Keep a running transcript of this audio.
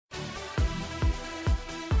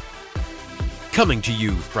Coming to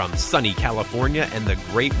you from sunny California and the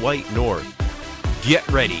Great White North. Get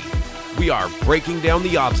ready. We are breaking down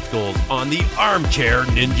the obstacles on the Armchair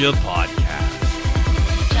Ninja Podcast.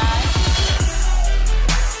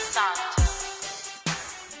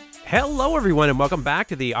 Hello, everyone, and welcome back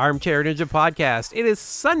to the Armchair Ninja Podcast. It is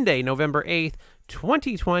Sunday, November 8th,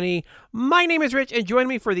 2020. My name is Rich, and joining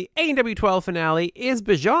me for the ANW12 finale is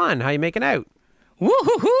Bijan. How you making out?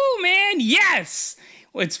 Woo-hoo-hoo, man, yes!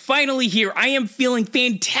 It's finally here. I am feeling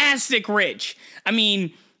fantastic, Rich. I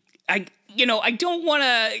mean, I don't want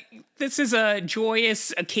to... This is a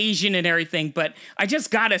joyous occasion and everything, but I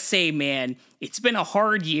just gotta say, man, it's been a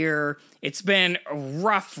hard year. It's been a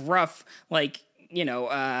rough,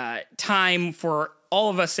 time for all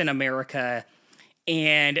of us in America.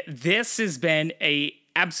 And this has been a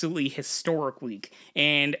absolutely historic week.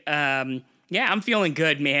 And, yeah, I'm feeling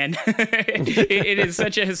good, man. it is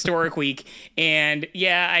such a historic week. And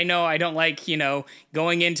yeah, I know I don't like,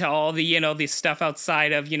 going into all the, the stuff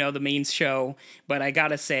outside of, the main show. But I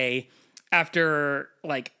gotta say, after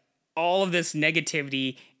all of this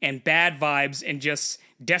negativity and bad vibes and just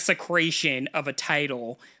desecration of a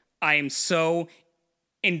title, I am so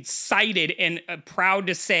excited and proud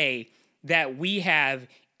to say that we have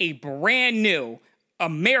a brand new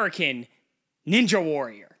American Ninja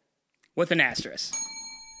Warrior. With an asterisk.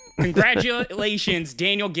 Congratulations,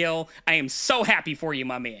 Daniel Gill. I am so happy for you,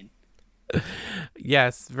 my man.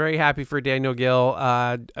 Yes, very happy for Daniel Gill.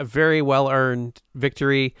 A very well-earned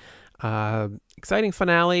victory. Exciting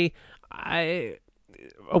finale. A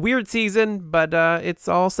weird season, but it's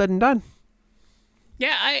all said and done.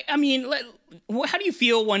 Yeah, I mean, how do you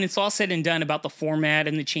feel when it's all said and done about the format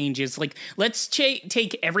and the changes? Let's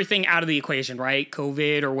take everything out of the equation, right?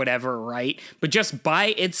 COVID or whatever, right? But just by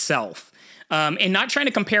itself. And not trying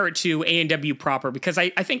to compare it to ANW proper, because I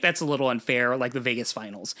think that's a little unfair, like the Vegas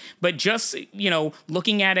finals. But just,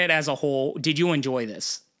 looking at it as a whole, did you enjoy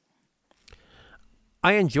this?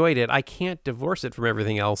 I enjoyed it. I can't divorce it from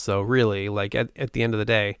everything else, though, really, at the end of the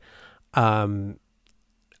day.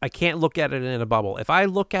 I can't look at it in a bubble. If I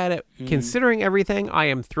look at it, considering everything, I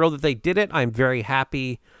am thrilled that they did it. I'm very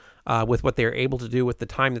happy with what they were able to do with the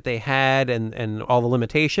time that they had and all the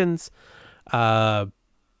limitations.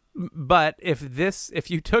 But if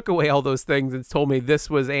you took away all those things and told me this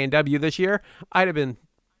was A&W this year, I'd have been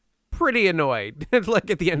pretty annoyed, at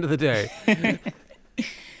the end of the day.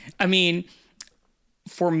 I mean...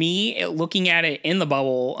 For me, looking at it in the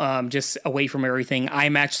bubble, just away from everything,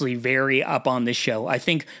 I'm actually very up on this show. I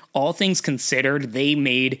think all things considered, they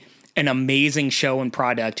made an amazing show and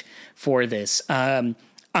product for this. I'm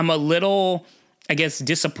a little,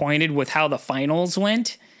 disappointed with how the finals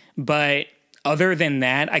went. But other than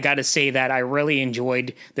that, I got to say that I really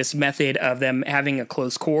enjoyed this method of them having a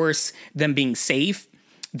close course, them being safe,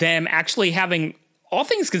 them actually having... all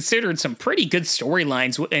things considered, some pretty good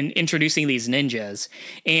storylines in introducing these ninjas.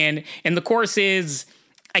 And the course is,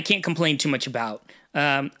 I can't complain too much about.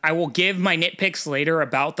 I will give my nitpicks later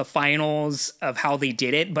about the finals of how they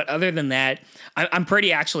did it. But other than that, I'm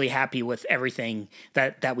pretty actually happy with everything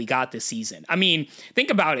that we got this season. I mean, think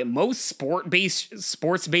about it. Most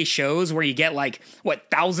sports-based shows where you get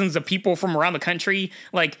thousands of people from around the country,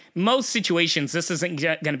 most situations, this isn't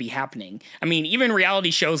going to be happening. I mean, even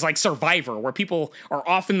reality shows like Survivor, where people are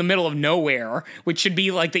off in the middle of nowhere, which should be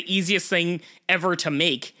the easiest thing ever to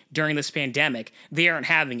make during this pandemic, they aren't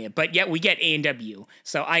having it. But yet we get A&W.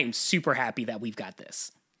 So I am super happy that we've got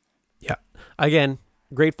this. Yeah. Again,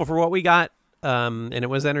 grateful for what we got. And it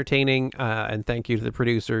was entertaining. And thank you to the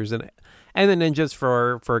producers and the ninjas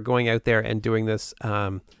for going out there and doing this.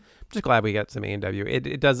 Just glad we got some A&W.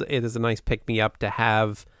 It is a nice pick-me-up to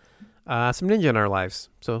have some ninja in our lives.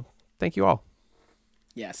 So thank you all.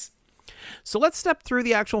 Yes. So let's step through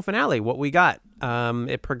the actual finale, what we got.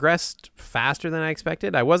 It progressed faster than I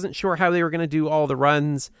expected. I wasn't sure how they were going to do all the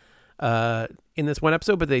runs in this one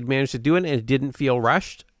episode, but they managed to do it, and it didn't feel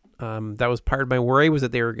rushed. That was part of my worry, was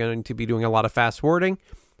that they were going to be doing a lot of fast forwarding.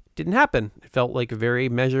 Didn't happen. It felt like a very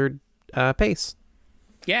measured pace.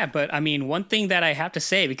 Yeah, but I mean, one thing that I have to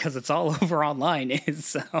say, because it's all over online,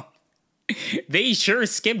 is... they sure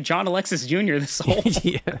skipped John Alexis Jr. this whole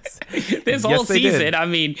whole season. I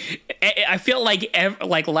mean, I feel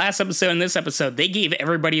like last episode and this episode, they gave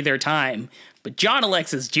everybody their time. But John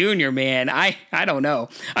Alexis Jr., man, I don't know.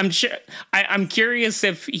 I'm curious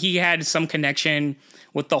if he had some connection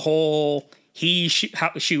with the whole who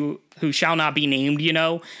shall not be named,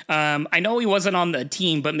 I know he wasn't on the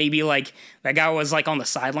team, but maybe that guy was on the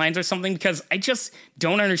sidelines or something, because I just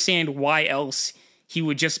don't understand why else he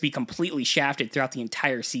would just be completely shafted throughout the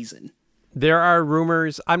entire season. There are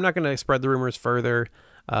rumors. I'm not going to spread the rumors further.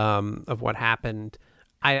 of what happened.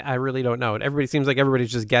 I really don't know. Everybody seems like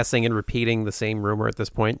everybody's just guessing and repeating the same rumor at this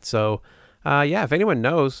point. So, yeah, if anyone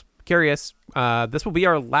knows, curious, this will be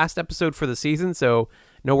our last episode for the season. So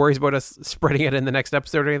no worries about us spreading it in the next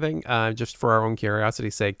episode or anything. Just for our own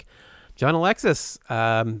curiosity's sake. John Alexis,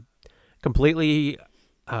 completely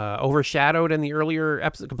overshadowed in the earlier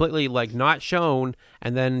episode, completely like not shown,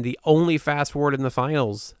 and then the only fast forward in the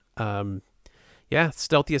finals.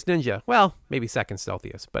 Stealthiest ninja. Well, maybe second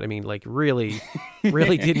stealthiest, but I mean, like really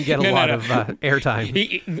didn't get a lot of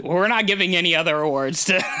airtime. We're not giving any other awards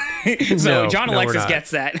to. So John Alexis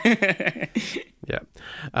gets that. Yeah.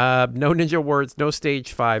 No Ninja Awards, no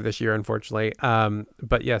Stage 5 this year, unfortunately.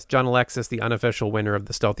 But yes, John Alexis, the unofficial winner of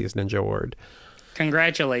the Stealthiest Ninja Award.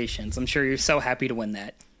 Congratulations. I'm sure you're so happy to win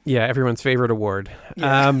that. Yeah, everyone's favorite award.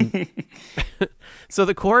 Yeah. So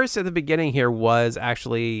the chorus at the beginning here was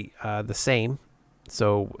actually the same.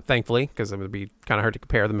 So thankfully, because it would be kind of hard to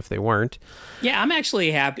compare them if they weren't. Yeah, I'm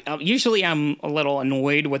actually happy. Usually I'm a little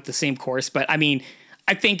annoyed with the same chorus, but I mean,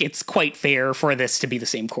 I think it's quite fair for this to be the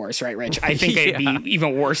same chorus, right, Rich? I think it'd be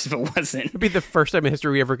even worse if it wasn't. It'd be the first time in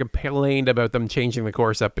history we ever complained about them changing the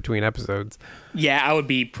chorus up between episodes. Yeah, I would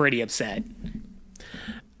be pretty upset.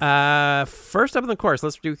 First up in the chorus,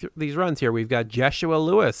 let's do these runs here. We've got Joshua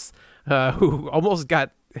Lewis, who almost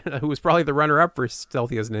got, who was probably the runner-up for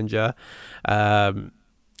Stealthiest Ninja.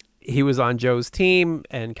 He was on Joe's team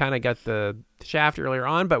and kind of got the shaft earlier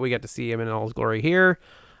on, but we got to see him in all his glory here.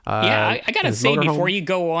 I gotta say, before you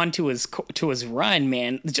go on to his run,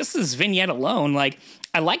 man, just this vignette alone, like,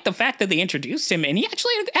 I like the fact that they introduced him, and he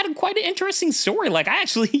actually had quite an interesting story. Like, I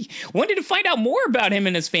actually wanted to find out more about him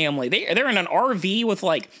and his family. They're in an RV with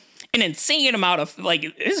like an insane amount of, like,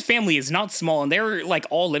 his family is not small, and they're like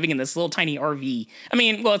all living in this little tiny RV. I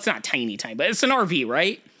mean, well, it's not tiny, but it's an RV,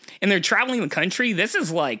 right? And they're traveling the country. This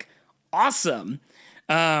is like awesome.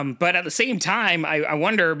 But at the same time, I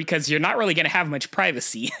wonder, because you're not really going to have much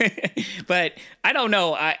privacy. But I don't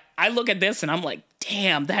know. I look at this and I'm like,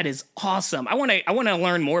 damn, that is awesome. I want to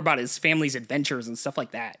learn more about his family's adventures and stuff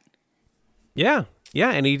like that. Yeah,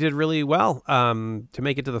 and he did really well to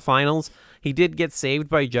make it to the finals. He did get saved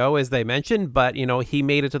by Joe, as they mentioned, but you know, he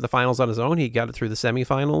made it to the finals on his own. He got it through the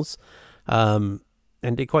semifinals.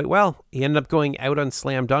 And did quite well. He ended up going out on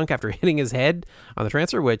Slam Dunk after hitting his head on the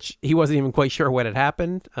transfer, which he wasn't even quite sure what had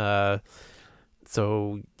happened.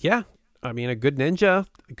 So, yeah, I mean, a good ninja,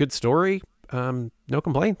 a good story, no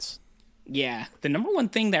complaints. Yeah, the number one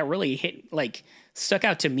thing that really stuck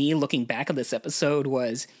out to me looking back at this episode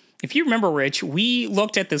was, if you remember, Rich, we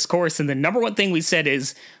looked at this course, and the number one thing we said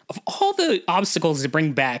is, of all the obstacles to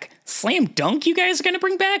bring back, Slam Dunk you guys are going to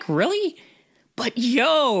bring back? Really? But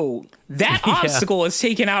yo, that obstacle has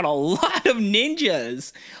taken out a lot of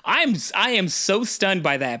ninjas. I am so stunned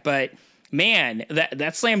by that. But man,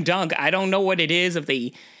 that Slam Dunk, I don't know what it is.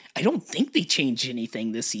 I don't think they changed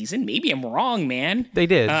anything this season. Maybe I'm wrong, man. They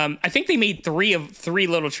did. I think they made three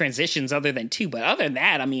little transitions other than two. But other than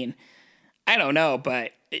that, I mean, I don't know.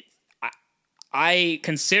 But I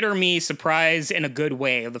consider me surprised in a good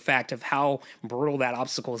way of the fact of how brutal that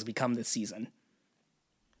obstacle has become this season.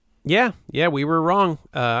 Yeah, we were wrong.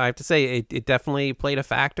 I have to say, it definitely played a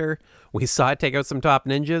factor. We saw it take out some top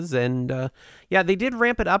ninjas, and they did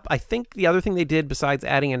ramp it up. I think the other thing they did, besides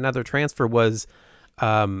adding another transfer, was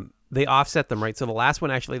they offset them, right? So the last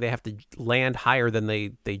one, actually, they have to land higher than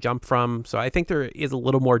they jump from. So I think there is a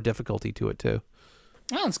little more difficulty to it, too.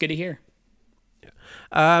 Oh, it's good to hear.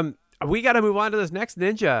 We got to move on to this next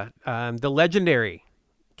ninja, the legendary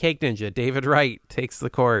Cake Ninja, David Wright, takes the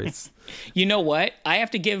chorus. You know what? I have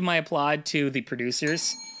to give my applaud to the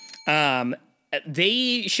producers.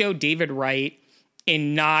 They showed David Wright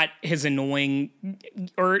in not his annoying,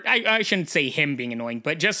 or I shouldn't say him being annoying,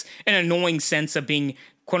 but just an annoying sense of being,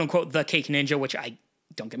 quote unquote, the Cake Ninja, which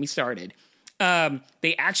don't get me started.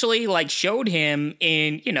 They actually showed him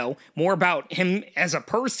in, more about him as a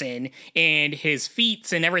person and his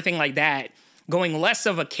feats and everything like that, going less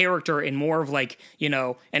of a character and more of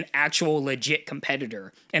an actual legit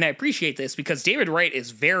competitor. And I appreciate this because David Wright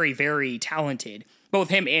is very, very talented, both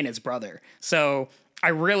him and his brother. So I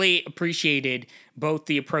really appreciated both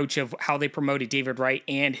the approach of how they promoted David Wright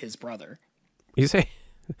and his brother. You say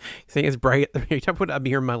his brother? Are you talking about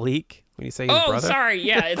Amir Malik when you say his brother? Oh, sorry.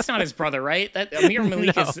 Yeah, it's not his brother, right? That Amir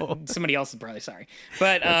Malik is somebody else's brother. Sorry,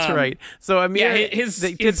 but that's right. So Amir,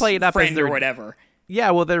 they did play it up friend as their, or whatever.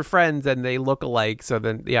 Yeah, well, they're friends and they look alike. So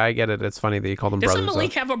then, yeah, I get it. It's funny that you call them brothers. Doesn't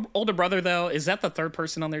Malik have an older brother though? Is that the third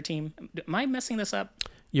person on their team? Am I messing this up?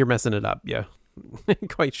 You're messing it up. Yeah,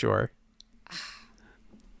 quite sure.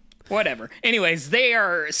 Whatever. Anyways, they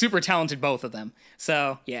are super talented, both of them.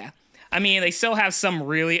 So yeah. I mean, they still have some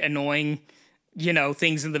really annoying,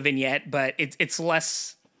 things in the vignette, but it's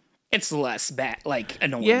less bad, like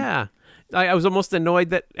annoying. Yeah. I was almost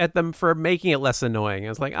annoyed at them for making it less annoying. I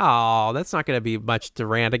was like, oh, that's not going to be much to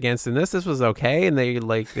rant against in this. This was okay. And they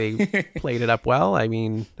played it up well. I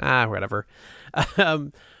mean, whatever.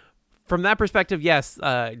 From that perspective, yes,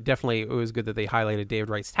 definitely it was good that they highlighted David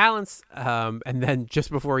Wright's talents. And then just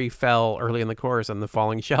before he fell early in the course on the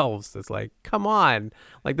falling shelves, it's like, come on.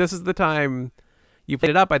 Like, this is the time you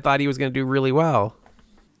played it up. I thought he was going to do really well.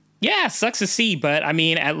 Yeah, sucks to see, but I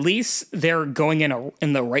mean, at least they're going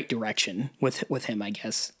in the right direction with him, I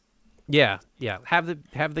guess. Yeah. Have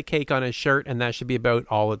the cake on his shirt, and that should be about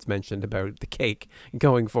all that's mentioned about the cake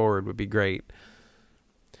going forward would be great.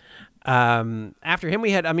 After him,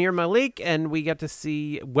 we had Amir Malik, and we got to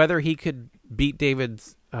see whether he could beat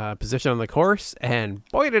David's position on the course, and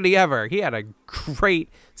boy, did he ever. He had a great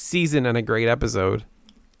season and a great episode.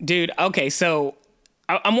 Dude, okay, so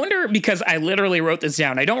I'm wondering, because I literally wrote this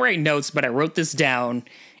down. I don't write notes, but I wrote this down,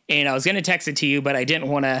 and I was going to text it to you, but I didn't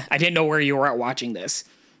know where you were at watching this.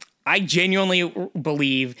 I genuinely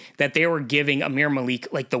believe that they were giving Amir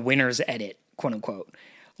Malik like the winner's edit, quote unquote.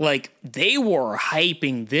 Like, they were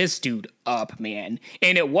hyping this dude up, man.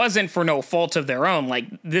 And it wasn't for no fault of their own. Like,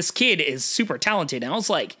 this kid is super talented. And I was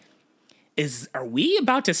like, are we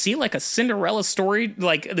about to see like a Cinderella story?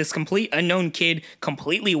 Like, this complete unknown kid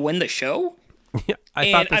completely win the show? Yeah,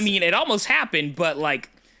 I mean, it almost happened, but like,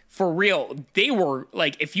 for real, they were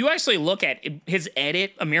like, if you actually look at his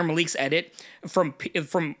edit, Amir Malik's edit from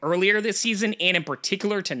earlier this season, and in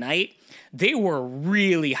particular tonight, they were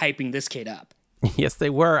really hyping this kid up. Yes, they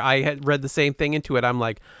were. I had read the same thing into it. I'm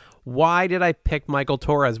like, why did I pick Michael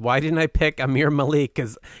Torres? Why didn't I pick Amir Malik?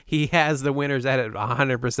 Because he has the winner's edit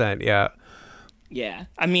 100%. Yeah. Yeah.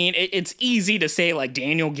 I mean, it's easy to say like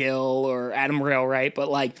Daniel Gill or Adam Rail, right? But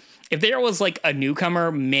like, if there was like a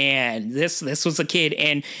newcomer, man, this was a kid,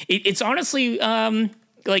 and it's honestly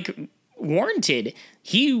like warranted.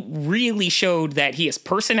 He really showed that he has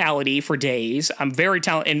personality for days. I'm very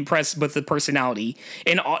impressed with the personality,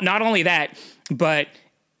 and not only that, but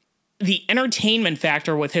the entertainment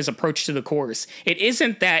factor with his approach to the course. It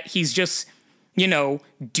isn't that he's just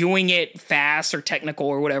doing it fast or technical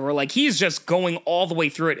or whatever. Like, he's just going all the way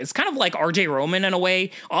through it. It's kind of like RJ Roman in a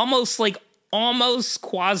way, almost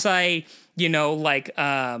quasi, I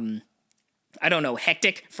don't know,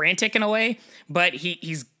 hectic, frantic in a way, but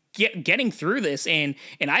he's getting through this, and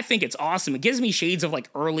I think it's awesome. It gives me shades of like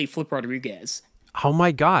early Flip Rodriguez. Oh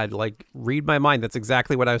my God, like, read my mind. That's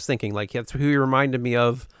exactly what I was thinking. Like, that's who he reminded me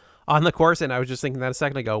of on the course, and I was just thinking that a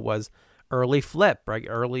second ago was early Flip, right?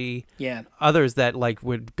 Early others that like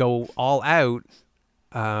would go all out,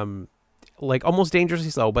 like almost dangerously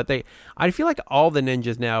slow, but I feel like all the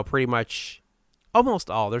ninjas now pretty much, almost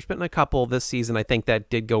all, there's been a couple this season I think that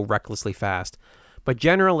did go recklessly fast, but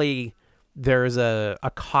generally there's a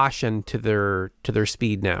caution to their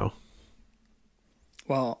speed now.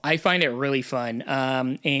 Well, I find it really fun,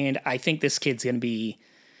 and I think this kid's going to be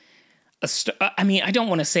I mean, I don't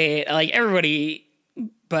want to say it like everybody,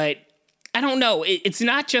 but I don't know. It's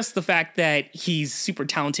not just the fact that he's super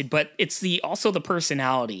talented, but it's also the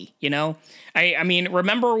personality, I mean,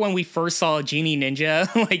 remember when we first saw Genie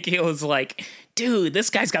Ninja? Like, it was like, dude,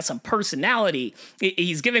 this guy's got some personality.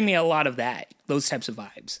 He's giving me a lot of those types of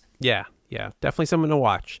vibes. Yeah, definitely someone to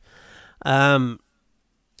watch. After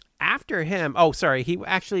him, he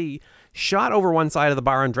actually shot over one side of the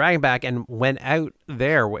bar on Dragonback and went out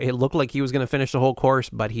there. It looked like he was going to finish the whole course,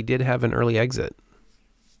 but he did have an early exit.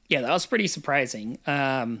 Yeah, that was pretty surprising.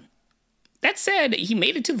 That said, he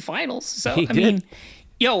made it to the finals. So, I mean,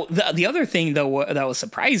 the other thing, though, that was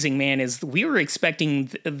surprising, man, is we were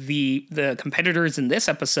expecting the competitors in this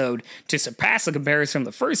episode to surpass the comparison from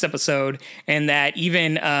the first episode, and that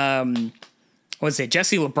even,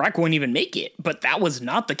 Jesse LeBrecq wouldn't even make it. But that was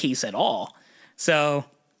not the case at all. So,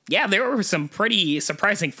 yeah, there were some pretty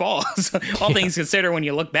surprising falls, all things considered when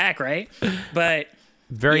you look back, right? But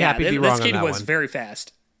very happy to be wrong on that one. This kid was very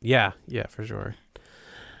fast. Yeah, for sure.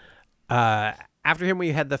 After him,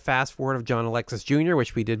 we had the fast forward of John Alexis Jr.,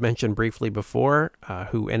 which we did mention briefly before,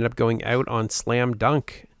 who ended up going out on Slam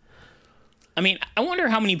Dunk. I mean, I wonder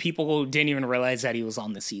how many people didn't even realize that he was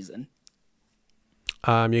on this season.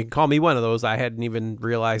 You can call me one of those. I hadn't even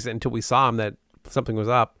realized it until we saw him that something was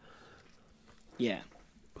up. Yeah.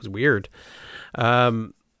 It was weird.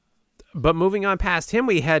 But moving on past him,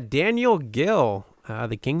 we had Daniel Gill,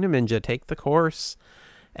 the Kingdom Ninja, take the course.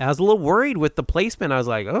 I was a little worried with the placement. I was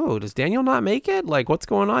like, oh, does Daniel not make it? Like, what's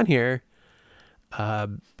going on here?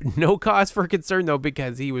 No cause for concern, though,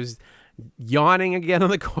 because he was yawning again on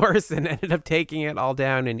the course and ended up taking it all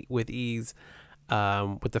down and with ease,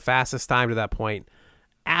 with the fastest time to that point.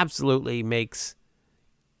 Absolutely makes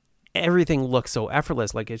everything look so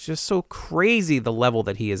effortless. Like, it's just so crazy the level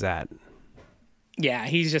that he is at. Yeah,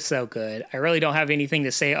 he's just so good. I really don't have anything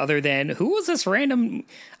to say other than who was this random...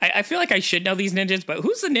 I feel like I should know these ninjas, but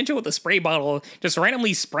who's the ninja with the spray bottle just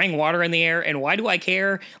randomly spraying water in the air? And why do I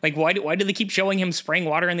care? Like, why do they keep showing him spraying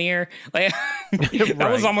water in the air? Like, that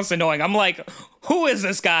was almost annoying. I'm like, who is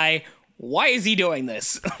this guy? Why is he doing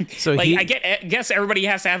this? So like, I guess everybody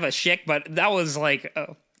has to have a shtick, but that was like...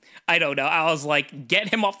 I don't know. I was like, get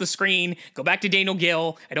him off the screen. Go back to Daniel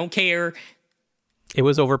Gill. I don't care. It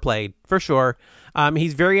was overplayed, for sure.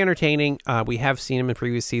 He's very entertaining. We have seen him in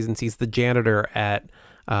previous seasons. He's the janitor at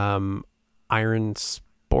Iron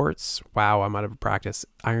Sports. Wow, I'm out of practice.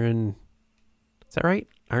 Is that right?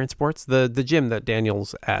 Iron Sports? The gym that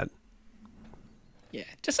Daniel's at. Yeah,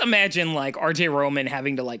 just imagine like RJ Roman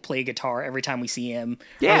having to like play guitar every time we see him.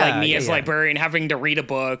 Yeah, or like me as librarian having to read a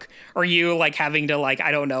book, or you like having to like,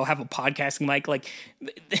 I don't know, have a podcasting mic. Like,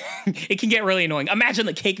 it can get really annoying. Imagine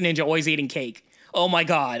the cake ninja always eating cake. Oh my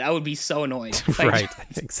God, I would be so annoyed. Like, right,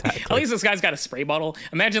 exactly. At least this guy's got a spray bottle.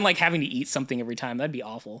 Imagine like having to eat something every time. That'd be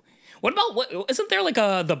awful. What about, isn't there like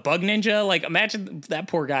the bug ninja? Like, imagine that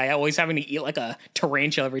poor guy always having to eat like a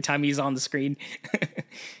tarantula every time he's on the screen.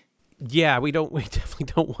 Yeah, we definitely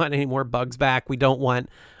don't want any more bugs back. We don't want,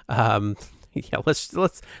 let's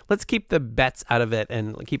keep the bets out of it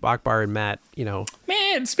and keep Akbar and Matt,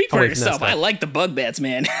 Man, speak for yourself. I like the bug bets,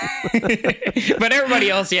 man. But everybody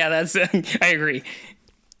else, yeah, that's, I agree.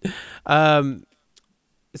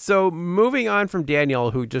 So moving on from Daniel,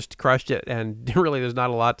 who just crushed it, and really there's not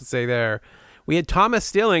a lot to say there. We had Thomas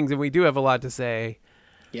Stillings, and we do have a lot to say.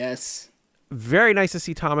 Yes. Very nice to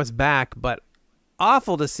see Thomas back, but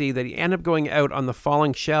awful to see that he ended up going out on the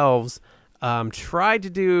falling shelves. Tried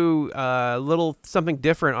to do a little something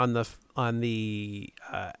different on the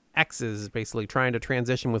X's, basically trying to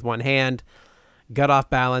transition with one hand, got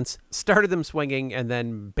off balance, started them swinging, and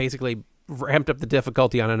then basically ramped up the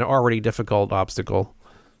difficulty on an already difficult obstacle.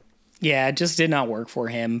 Yeah, it just did not work for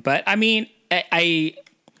him. But I mean, I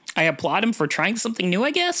applaud him for trying something new,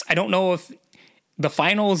 I guess. I don't know if the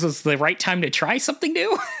finals is the right time to try something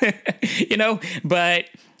new, but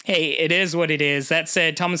hey, it is what it is. That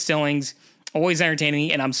said, Thomas Stillings, always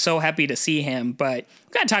entertaining, and I'm so happy to see him, but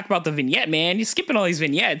we got to talk about the vignette, man. You're skipping all these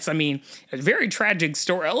vignettes. I mean, a very tragic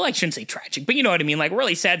story. Well, I shouldn't say tragic, but you know what I mean? Like, a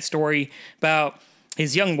really sad story about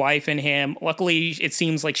his young wife and him. Luckily, it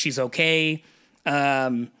seems like she's okay.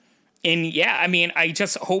 And yeah, I mean, I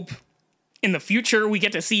just hope in the future we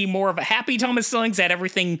get to see more of a happy Thomas Stillings, that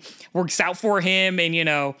everything works out for him. And,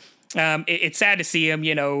 it's sad to see him,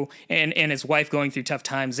 and his wife going through tough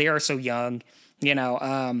times. They are so young,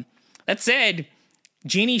 That said,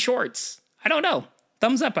 Genie shorts, I don't know.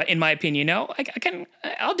 Thumbs up, in my opinion.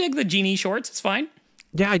 I'll dig the Genie shorts. It's fine.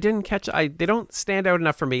 Yeah, I didn't catch. They don't stand out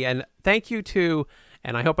enough for me. And thank you to,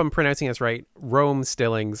 and I hope I'm pronouncing this right, Rome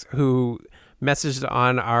Stillings, who messaged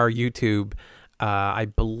on our YouTube. I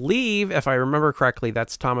believe, if I remember correctly,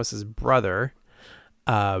 that's Thomas's brother.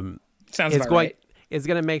 Sounds about right. Is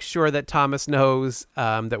going to make sure that Thomas knows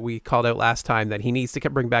that we called out last time that he needs to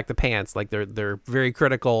bring back the pants. Like, they're very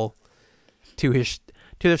critical to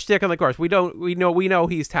the shtick on the course. We know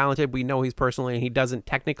he's talented. We know he's personally, and he doesn't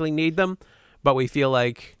technically need them, but we feel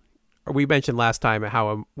like, we mentioned last time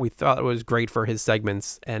how we thought it was great for his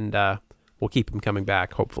segments, and we'll keep him coming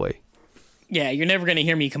back, hopefully. Yeah, you're never going to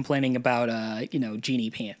hear me complaining about, Genie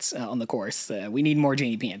pants on the course. We need more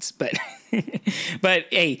Genie pants, but, but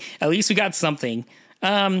hey, at least we got something.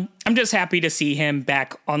 I'm just happy to see him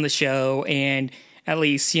back on the show, and at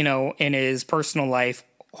least, in his personal life,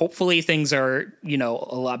 hopefully things are, a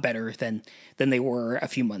lot better than they were a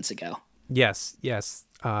few months ago. Yes.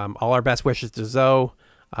 All our best wishes to Zoe,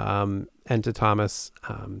 and to Thomas,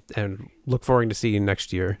 and look forward to seeing you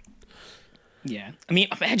next year. Yeah.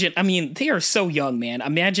 Imagine, they are so young, man.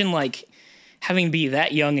 Imagine like having to be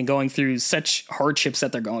that young and going through such hardships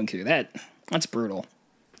that they're going through. That's brutal.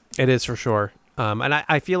 It is, for sure. And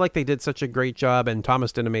I feel like they did such a great job, and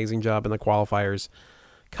Thomas did an amazing job in the qualifiers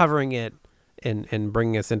covering it and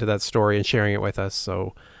bringing us into that story and sharing it with us.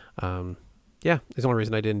 So, yeah, it's the only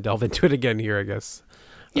reason I didn't delve into it again here, I guess.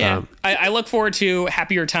 Yeah, I look forward to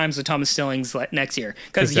happier times with Thomas Stillings next year.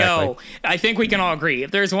 Because, exactly. I think we can all agree,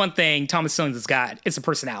 if there's one thing Thomas Stillings has got, it's a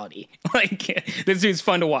personality. Like, this dude's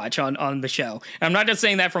fun to watch on the show. And I'm not just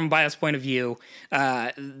saying that from a biased point of view.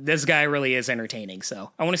 This guy really is entertaining.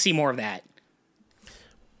 So I want to see more of that.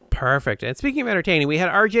 Perfect. And speaking of entertaining, we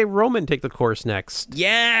had RJ Roman take the course next.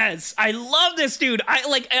 Yes, I love this dude.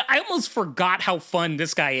 I almost forgot how fun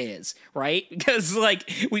this guy is, right? Because like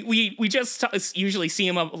we just usually see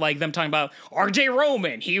him like them talking about RJ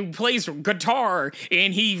Roman. He plays guitar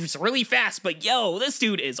and he's really fast, but yo, this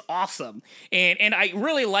dude is awesome. And I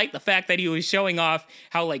really like the fact that he was showing off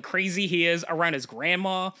how like crazy he is around his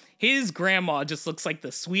grandma. His grandma just looks like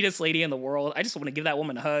the sweetest lady in the world. I just want to give that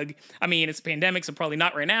woman a hug. I mean, it's a pandemic, so probably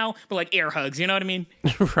not right now, but like air hugs, you know what I mean?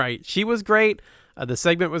 Right. She was great. The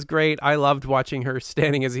segment was great. I loved watching her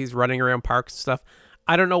standing as he's running around parks and stuff.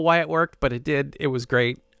 I don't know why it worked, but it did. It was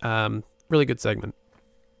great. Really good segment.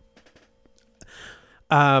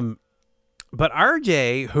 But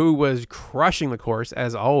RJ, who was crushing the course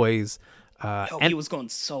as always. He was going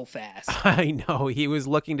so fast. I know. He was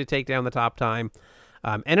looking to take down the top time.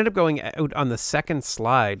 Ended up going out on the second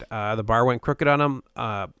slide. The bar went crooked on him.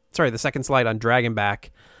 The second slide on Dragonback.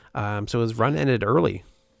 So his run ended early.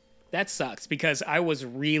 That sucks because I was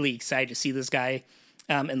really excited to see this guy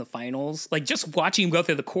in the finals. Like just watching him go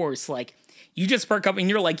through the course, like you just perk up and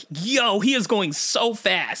you're like, yo, he is going so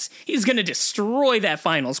fast. He's going to destroy that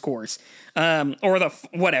finals course. Or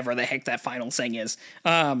whatever the heck that finals thing is.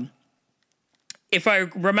 If I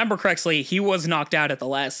remember correctly, he was knocked out at the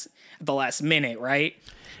last minute, right?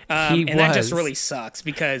 That just really sucks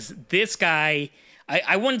because this guy,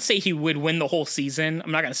 I wouldn't say he would win the whole season.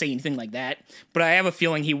 I'm not going to say anything like that, but I have a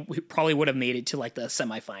feeling he probably would have made it to like the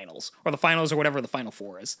semifinals or the finals or whatever the Final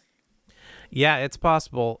Four is. Yeah, it's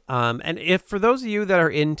possible. And if for those of you that are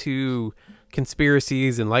into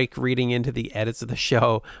conspiracies and like reading into the edits of the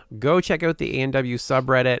show, go check out the ANW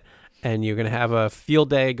subreddit and you're going to have a field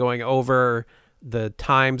day going over the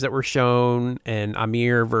times that were shown and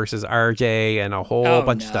Amir versus RJ and a whole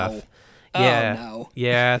bunch of stuff. Yeah. Oh, no.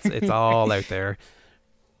 Yeah, it's all out there.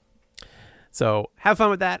 So have fun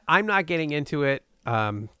with that. I'm not getting into it.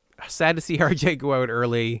 Sad to see RJ go out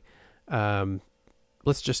early.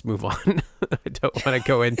 Let's just move on. I don't want to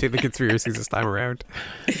go into the conspiracies this time around.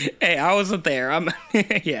 Hey, I wasn't there.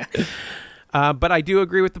 Yeah. But I do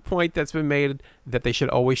agree with the point that's been made that they should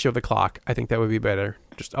always show the clock. I think that would be better.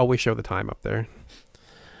 Just always show the time up there.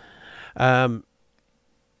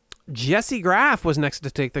 Jessie Graff was next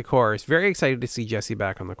to take the course. Very excited to see Jessie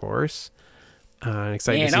back on the course.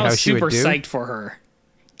 Excited to see how she would do. I was super psyched for her.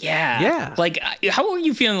 Yeah. Yeah. Like, how were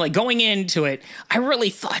you feeling like going into it? I really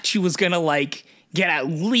thought she was going to like get at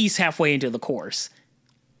least halfway into the course.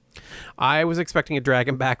 I was expecting a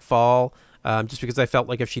Dragonback fall. Just because I felt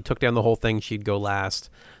like if she took down the whole thing, she'd go last.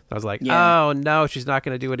 I was like, oh, no, she's not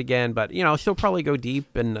going to do it again. But, she'll probably go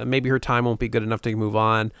deep, and maybe her time won't be good enough to move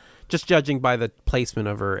on. Just judging by the placement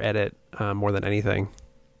of her edit more than anything.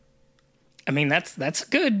 I mean, that's a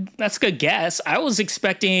good guess. I was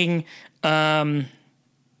expecting, I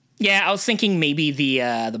was thinking maybe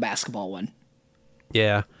the basketball one.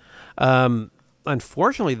 Yeah.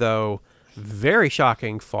 Unfortunately, though, very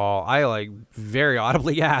shocking fall. I very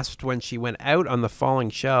audibly gasped when she went out on the falling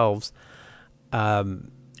shelves and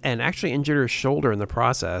actually injured her shoulder in the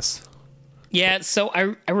process. Yeah, so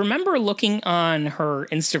I remember looking on her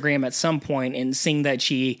Instagram at some point and seeing that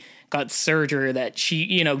she got surgery, that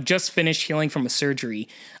she, just finished healing from a surgery.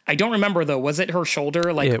 I don't remember, though. Was it her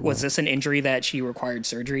shoulder? Was this an injury that she required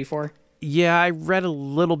surgery for? Yeah, I read a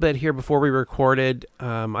little bit here before we recorded.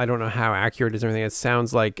 I don't know how accurate it is or anything. It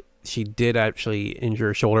sounds like she did actually injure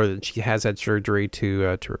her shoulder, that she has had surgery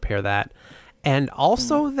to repair that. And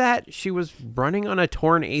also that she was running on a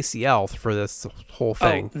torn ACL for this whole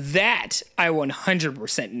thing. Oh, that I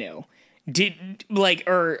 100% knew.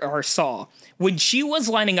 Or saw. When she was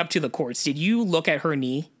lining up to the courts, did you look at her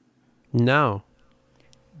knee? No.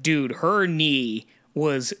 Dude, her knee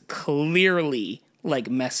was clearly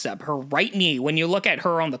messed up. Her right knee, when you look at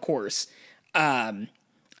her on the course, it's kind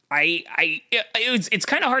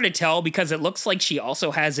of hard to tell because it looks like she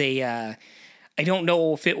also has a I don't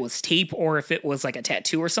know if it was tape or if it was a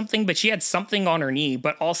tattoo or something, but she had something on her knee,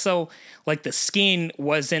 but also the skin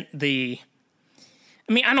wasn't I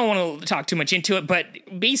don't want to talk too much into it, but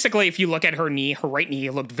basically if you look at her knee, her right knee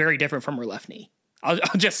looked very different from her left knee. I'll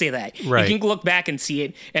just say that. Right. You can look back and see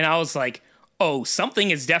it, and I was like, oh, something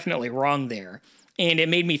is definitely wrong there. And it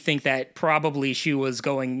made me think that probably she was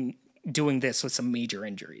doing this with some major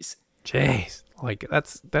injuries. Jeez.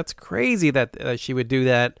 That's crazy that she would do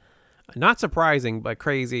that. Not surprising, but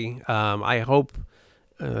crazy. I hope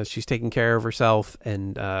she's taking care of herself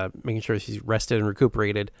and making sure she's rested and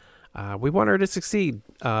recuperated. We want her to succeed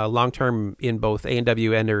long-term in both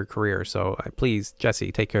A&W and her career. So please,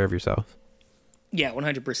 Jessie, take care of yourself. Yeah,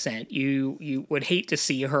 100%. You would hate to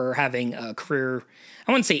see her having a career,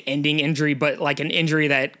 I wouldn't say ending injury, but like an injury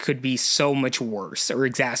that could be so much worse or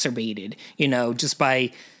exacerbated, just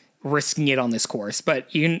by risking it on this course. But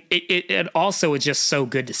it also is just so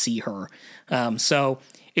good to see her. So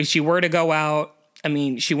if she were to go out, I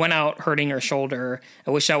mean, she went out hurting her shoulder.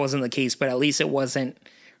 I wish that wasn't the case, but at least it wasn't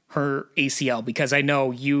her ACL, because I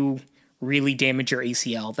know you really damage your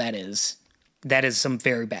ACL. That is some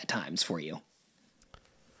very bad times for you.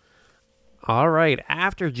 All right.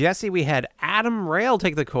 After Jesse, we had Adam Rail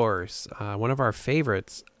take the course, one of our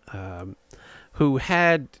favorites, who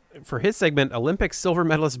had, for his segment, Olympic silver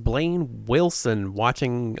medalist Blaine Wilson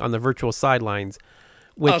watching on the virtual sidelines.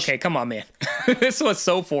 Okay, come on, man. This was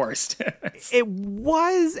so forced. It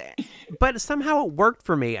was, but somehow it worked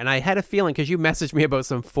for me. And I had a feeling, because you messaged me about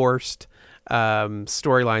some forced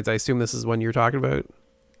storylines. I assume this is one you're talking about.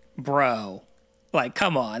 Bro, like,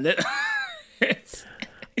 come on.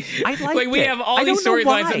 I like we have all these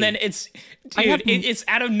storylines, and then it's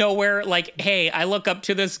out of nowhere. Like, hey, I look up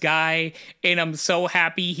to this guy, and I'm so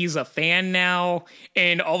happy he's a fan now,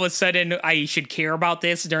 and all of a sudden I should care about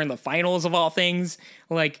this during the finals of all things.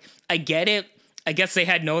 Like, I get it. I guess they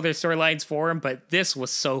had no other storylines for him, but this was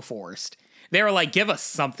so forced. They were like, give us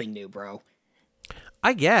something new, bro.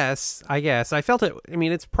 I guess. I felt it. I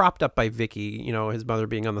mean, it's propped up by Vicky, his mother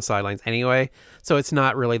being on the sidelines anyway. So it's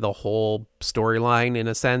not really the whole storyline in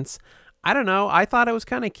a sense. I don't know. I thought it was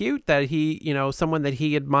kind of cute that he, someone that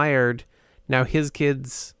he admired, now his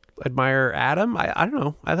kids admire Adam. I don't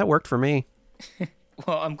know. That worked for me.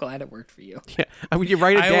 Well, I'm glad it worked for you. Yeah. I mean, you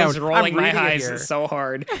write it down. I was rolling my eyes so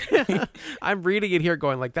hard. I'm reading it here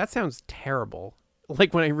going like, that sounds terrible.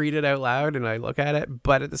 Like when I read it out loud and I look at it,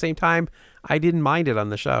 but at the same time, I didn't mind it on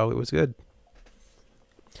the show. It was good.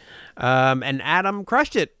 And Adam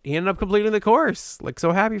crushed it. He ended up completing the course. Like,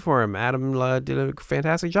 so happy for him. Adam did a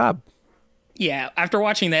fantastic job. Yeah, after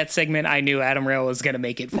watching that segment, I knew Adam Rail was going to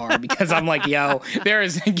make it far, because I'm like, yo, there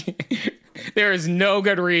is no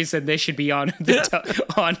good reason this should be on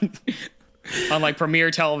on like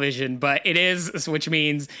premiere television, but it is, which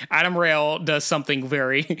means Adam Rail does something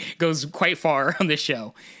goes quite far on this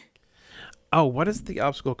show. Oh, what is the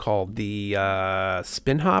obstacle called? The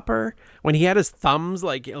spin hopper? When he had his thumbs,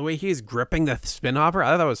 like the way he's gripping the spin hopper, I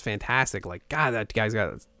thought that was fantastic. Like, God, that guy's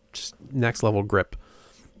got just next level grip.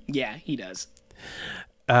 Yeah, he does.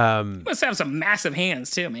 He must have some massive hands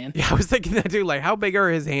too, man. Yeah, I was thinking that too. Like, how big are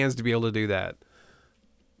his hands to be able to do that?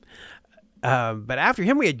 But after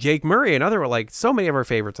him, we had Jake Murray, another, like, so many of our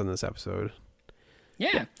favorites on this episode.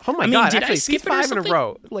 Yeah. Oh my God! Actually, skip 5 in a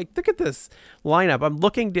row. Like, look at this lineup. I'm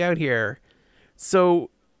looking down here. So,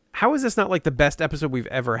 how is this not like the best episode we've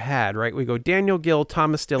ever had? Right? We go Daniel Gill,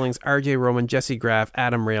 Thomas Stillings, R.J. Roman, Jesse Graff,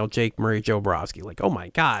 Adam Rail, Jake Murray, Joe Borowski. Like, oh my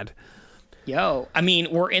God. Yo, I mean,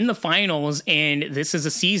 we're in the finals, and this is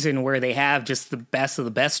a season where they have just the best of the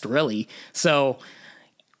best, really. So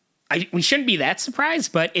we shouldn't be that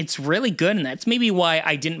surprised, but it's really good, and that's maybe why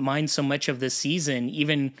I didn't mind so much of this season,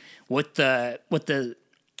 even with the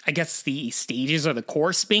I guess the stages or the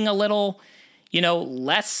course being a little,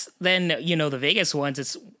 less than the Vegas ones.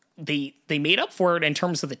 It's they made up for it in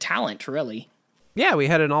terms of the talent, really. Yeah, we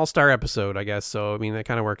had an all-star episode, I guess. So I mean, that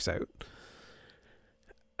kind of works out.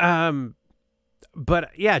 But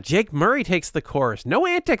yeah, Jake Murray takes the course. No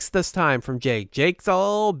antics this time from Jake. Jake's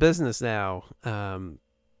all business now,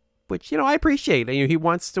 which, I appreciate. He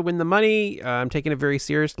wants to win the money. I'm taking it very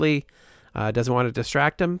seriously. Doesn't want to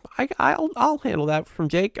distract him. I'll handle that from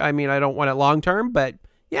Jake. I mean, I don't want it long term, but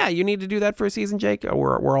yeah, you need to do that for a season, Jake.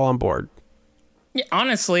 We're all on board. Yeah,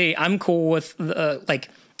 honestly, I'm cool with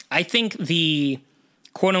I think the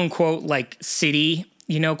quote unquote city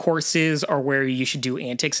courses are where you should do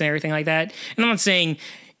antics and everything like that. And I'm not saying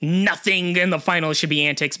nothing in the finals should be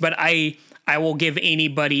antics, but I will give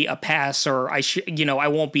anybody a pass, or I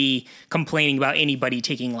won't be complaining about anybody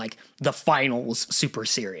taking the finals super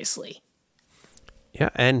seriously. Yeah,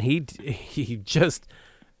 and he just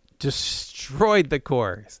destroyed the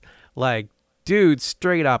course. Like, dude,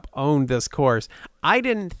 straight up owned this course. I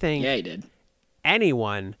didn't think he did.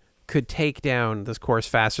 Anyone could take down this course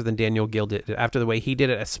faster than Daniel Gill did after the way he did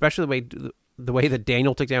it, especially the way that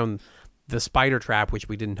Daniel took down the spider trap, which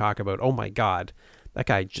we didn't talk about. Oh my God, that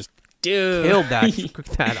guy just killed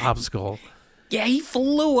that obstacle. Yeah, he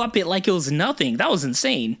flew up it like it was nothing. That was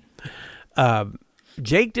insane.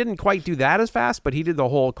 Jake didn't quite do that as fast, but he did the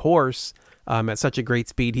whole course at such a great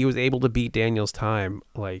speed. He was able to beat Daniel's time.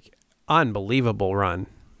 Like, unbelievable run.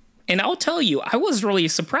 And I'll tell you, I was really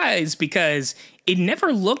surprised because it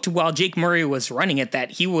never looked while Jake Murray was running it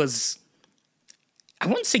that he was... I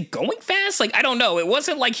wouldn't say going fast. Like, I don't know. It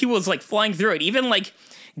wasn't like he was like flying through it. Even like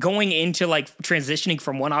going into like transitioning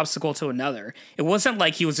from one obstacle to another. It wasn't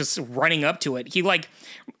like he was just running up to it. He like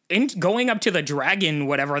going up to the dragon,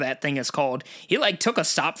 whatever that thing is called. He like took a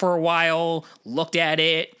stop for a while, looked at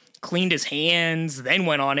it, cleaned his hands, then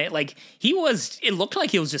went on it. Like it looked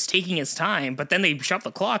like he was just taking his time, but then they shut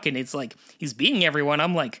the clock and it's like he's beating everyone.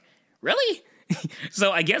 I'm like, really?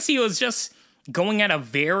 So I guess he was just going at a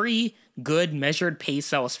very good measured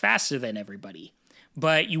pace that was faster than everybody.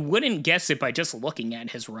 But you wouldn't guess it by just looking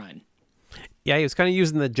at his run. Yeah, he was kind of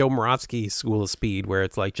using the Joe Moravsky school of speed, where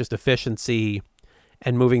it's like just efficiency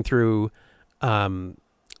and moving through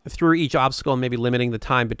each obstacle and maybe limiting the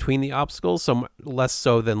time between the obstacles, so less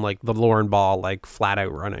so than like the Lauren Ball, like flat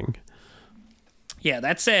out running. Yeah,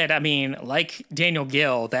 that said, I mean, like Daniel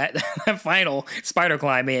Gill, that final spider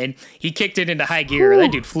climb in, he kicked it into high gear. Woo.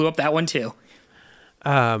 That dude flew up that one too.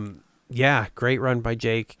 Yeah, great run by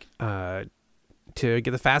Jake to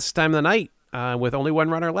get the fastest time of the night with only one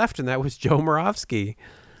runner left, and that was Joe Moravsky.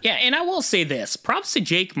 Yeah, and I will say this, props to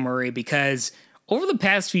Jake Murray, because over the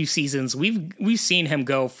past few seasons, we've seen him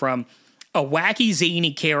go from a wacky,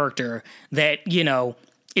 zany character that, you know,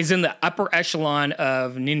 is in the upper echelon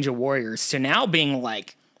of Ninja Warriors to now being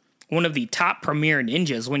like one of the top premier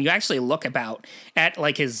ninjas. When you actually look at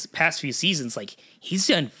like his past few seasons, like he's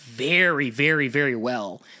done very, very, very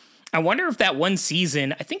well. I wonder if that one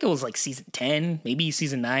season, I think it was like season 10, maybe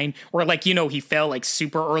season 9, where like, you know, he fell like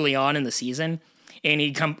super early on in the season and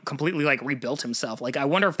he completely like rebuilt himself. Like, I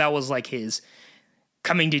wonder if that was like his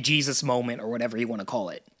coming to Jesus moment or whatever you want to call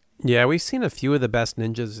it. Yeah, we've seen a few of the best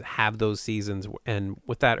ninjas have those seasons, and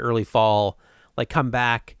with that early fall, like come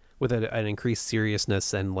back with an increased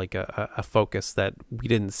seriousness and like a focus that we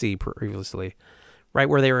didn't see previously, right?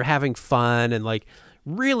 Where they were having fun and like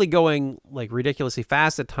really going like ridiculously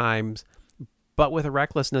fast at times, but with a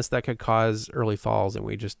recklessness that could cause early falls. And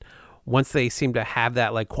we just, once they seem to have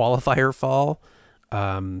that like qualifier fall,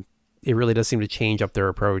 it really does seem to change up their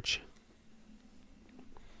approach.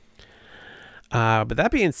 But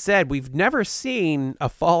that being said, we've never seen a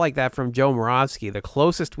fall like that from Joe Moravsky. The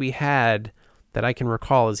closest we had that I can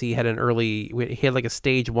recall is he had like a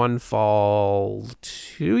stage 1 fall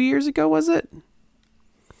 2 years ago, was it?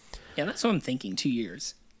 Yeah, that's what I'm thinking, 2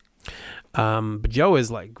 years. But Joe is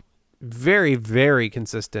like very, very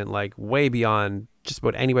consistent, like way beyond just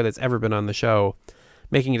about anybody that's ever been on the show,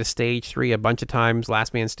 making it a stage 3 a bunch of times,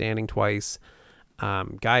 last man standing twice.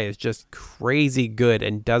 Guy is just crazy good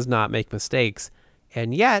and does not make mistakes.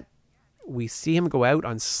 And yet we see him go out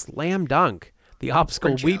on Slam Dunk, the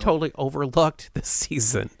obstacle we totally overlooked this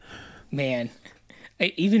season. Man,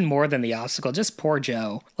 even more than the obstacle, just poor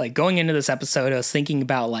Joe. Like going into this episode, I was thinking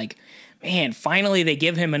about like, man, finally they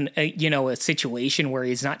give him a situation where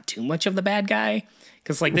he's not too much of the bad guy.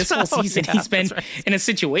 Because, like, this whole season, he's been in a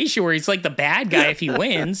situation where he's, like, the bad guy if he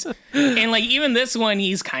wins. And, like, even this one,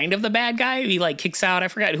 he's kind of the bad guy. He, like, kicks out. I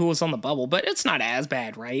forgot who was on the bubble, but it's not as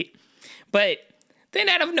bad, right? But then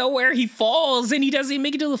out of nowhere, he falls, and he doesn't even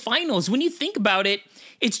make it to the finals. When you think about it,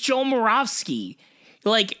 it's Joe Moravsky.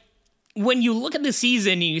 Like, when you look at the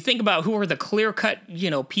season and you think about who are the clear-cut, you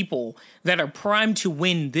know, people that are primed to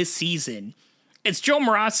win this season, it's Joe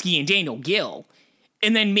Moravsky and Daniel Gill.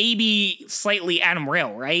 And then maybe slightly Adam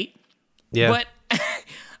Rail, right? Yeah. But,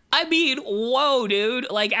 I mean, whoa, dude.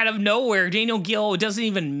 Like, out of nowhere, Daniel Gill doesn't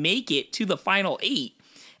even make it to the final 8.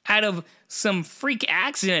 Out of some freak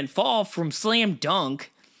accident fall from Slam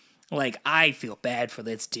Dunk. Like, I feel bad for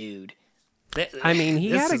this dude. I mean, he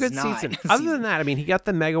had a good season. Other than that, I mean, he got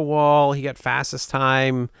the mega wall. He got fastest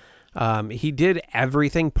time. He did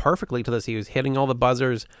everything perfectly to this. He was hitting all the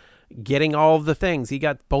buzzers, getting all of the things. He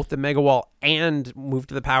got both the mega wall and moved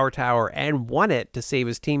to the power tower and won it to save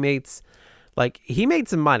his teammates. Like, he made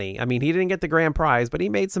some money. I mean, he didn't get the grand prize, but he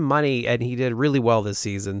made some money and he did really well this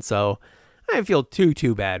season. So I didn't feel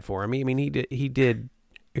too bad for him. I mean, he did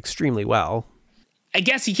extremely well. I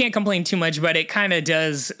guess you can't complain too much, but it kind of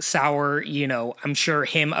does sour, you know, I'm sure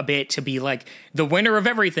him a bit to be like the winner of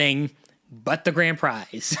everything but the grand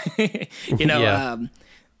prize. You know, yeah.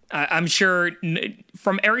 I'm sure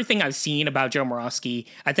from everything I've seen about Joe Moravsky,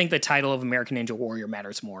 I think the title of American Ninja Warrior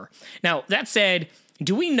matters more. Now, that said,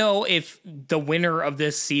 do we know if the winner of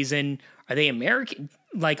this season, are they American?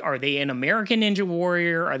 Like, are they an American Ninja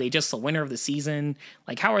Warrior? Are they just the winner of the season?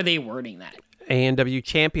 Like, how are they wording that? ANW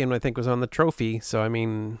champion, I think, was on the trophy. So, I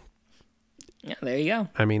mean, yeah, there you go.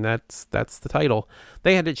 I mean, that's the title.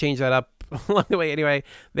 They had to change that up along the way. Anyway,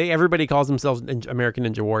 everybody calls themselves American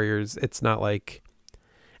Ninja Warriors. It's not like,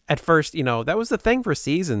 at first, you know, that was the thing for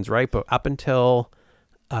seasons, right? But up until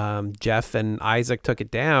Jeff and Isaac took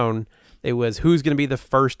it down, It was who's going to be the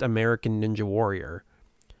first American Ninja Warrior.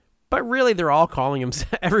 But really, they're all calling them.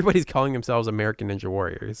 Everybody's calling themselves American Ninja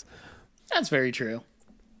Warriors. That's very true.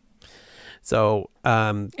 So,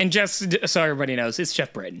 and just so everybody knows, it's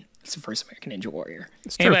Jeff Britton. It's the first American Ninja Warrior.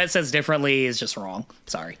 It's anybody that says differently is just wrong.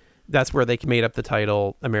 Sorry. That's where they made up the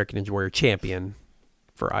title American Ninja Warrior Champion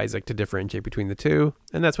for Isaac to differentiate between the two.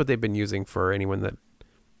 And that's what they've been using for anyone that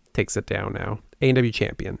takes it down now. ANW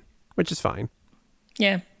Champion, which is fine.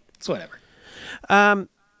 Yeah, it's whatever.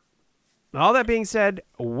 All that being said,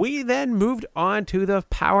 we then moved on to the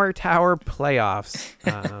Power Tower playoffs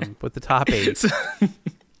with the top 8.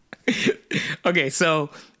 Okay, so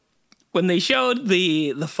when they showed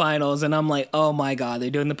the finals, and I'm like, oh my God, they're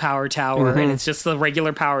doing the Power Tower, and it's just the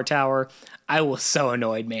regular Power Tower. I was so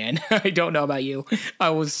annoyed, man. I don't know about you.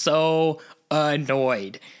 I was so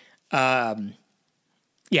annoyed.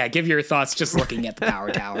 Yeah, give your thoughts just looking at the Power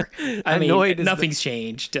Tower. I mean, nothing's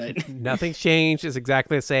changed. Nothing's changed. It's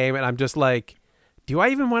exactly the same. And I'm just like, do I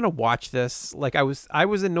even want to watch this? Like, I was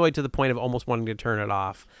annoyed to the point of almost wanting to turn it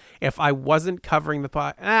off. If I wasn't covering the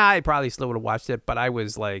pot, I probably still would have watched it. But I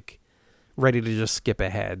was like ready to just skip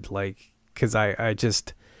ahead, like, because I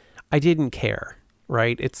didn't care.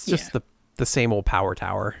 Right? It's just the same old Power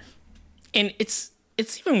Tower. And it's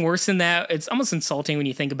even worse than that. It's almost insulting when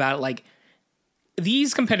you think about it. Like,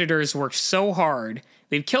 these competitors work so hard.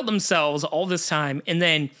 They've killed themselves all this time. And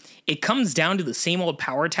then it comes down to the same old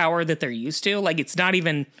Power Tower that they're used to. Like, it's not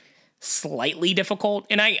even slightly difficult.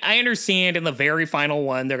 And I understand in the very final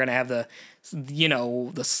one, they're going to have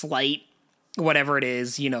the slight, whatever it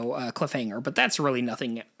is, cliffhanger. But that's really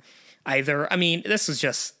nothing either. I mean, this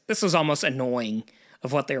was almost annoying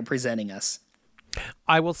of what they were presenting us.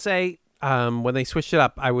 I will say, when they switched it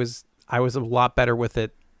up, I was a lot better with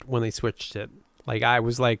it when they switched it. Like, I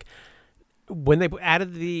was like, when they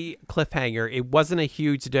added the cliffhanger, it wasn't a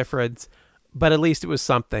huge difference, but at least it was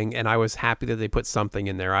something, and I was happy that they put something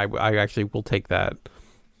in there. I actually will take that.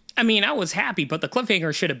 I mean, I was happy, but the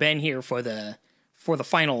cliffhanger should have been here for the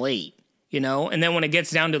final 8, And then when it gets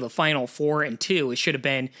down to the final 4 and 2, it should have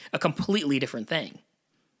been a completely different thing.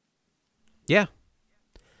 Yeah.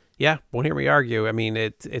 Yeah, won't hear me argue. I mean,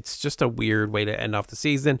 it's just a weird way to end off the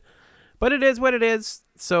season. But it is what it is.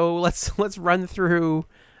 So let's run through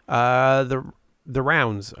the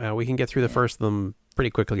rounds. We can get through the first of them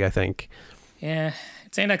pretty quickly, I think. Yeah,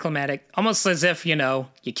 it's anticlimactic. Almost as if, you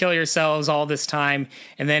kill yourselves all this time,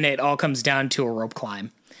 and then it all comes down to a rope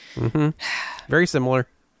climb. Mm-hmm. Very similar.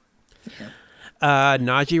 Yeah.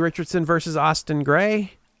 Najee Richardson versus Austin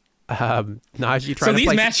Gray. Najee trying to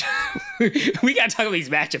play. Match we gotta talk about these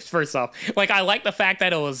matchups first off. Like, I like the fact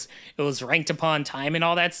that it was ranked upon time and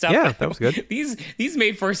all that stuff. Yeah, that was good. These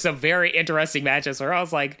made for some very interesting matchups where I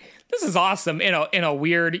was like, this is awesome in a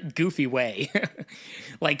weird, goofy way.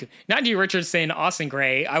 Like, Najee Richardson, Austin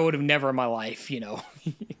Gray, I would have never in my life,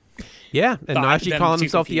 Yeah, and Najee calling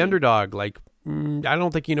himself the underdog. Like, I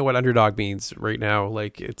don't think you know what underdog means right now.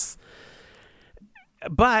 Like, it's.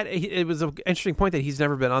 But it was an interesting point that he's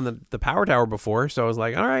never been on the Power Tower before. So I was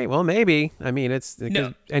like, all right, well, maybe. I mean, it's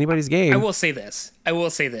anybody's game. I will say this.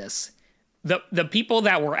 The people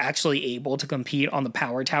that were actually able to compete on the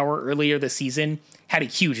Power Tower earlier this season had a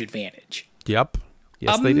huge advantage. Yep.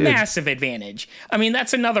 Yes, they did. A massive advantage. I mean,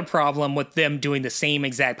 that's another problem with them doing the same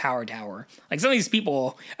exact Power Tower. Like, some of these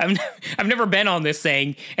people, I've never been on this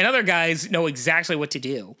thing, and other guys know exactly what to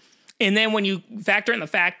do. And then when you factor in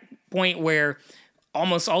the point where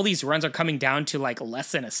almost all these runs are coming down to like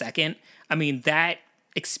less than a second, I mean, that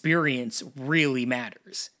experience really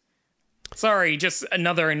matters. Sorry, just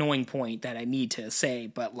another annoying point that I need to say,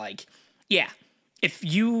 but like, yeah, if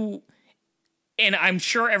you, and I'm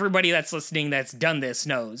sure everybody that's listening that's done this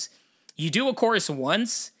knows, you do a course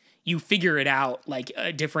once, you figure it out, like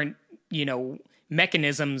different,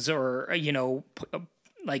 mechanisms or,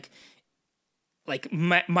 like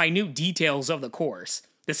minute details of the course.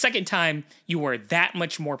 The second time, you are that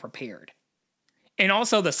much more prepared. And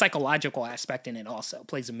also the psychological aspect in it also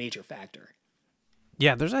plays a major factor.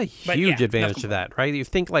 Yeah, there's a huge advantage to that, right? You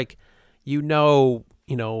think like, how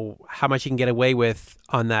much you can get away with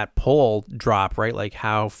on that pole drop, right? Like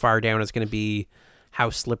how far down it's going to be,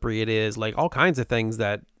 how slippery it is, like all kinds of things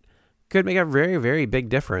that could make a very, very big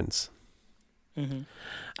difference. Mm-hmm.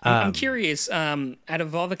 I'm curious, out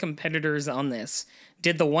of all the competitors on this,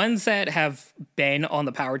 did the ones that have been on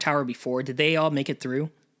the Power Tower before, did they all make it through?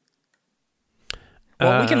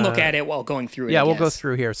 Well, we can look at it while going through it. Yeah, we'll go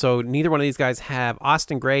through here. So neither one of these guys have.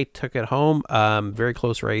 Austin Gray took it home. Very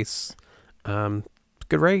close race. Good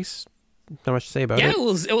race. not much to say about it. Yeah,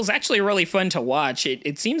 it was actually really fun to watch.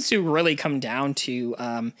 It seems to really come down to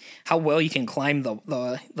how well you can climb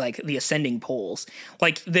the ascending poles.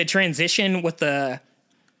 Like the transition with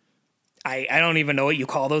I don't even know what you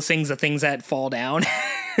call those things, the things that fall down.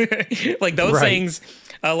 Like those things,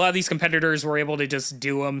 a lot of these competitors were able to just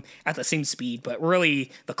do them at the same speed, but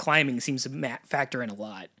really the climbing seems to factor in a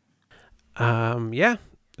lot. Yeah,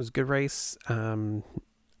 it was a good race.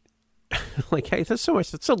 Like, hey, there's so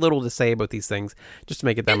little to say about these things just to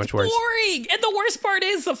make it that much worse. It's boring. And the worst part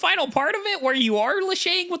is the final part of it where you are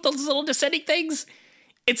lashaying with those little descending things.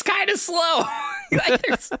 It's kind of slow. Like,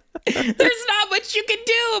 there's not much you can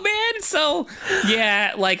do, man. So,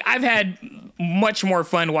 yeah, like I've had much more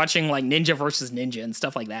fun watching like Ninja versus Ninja and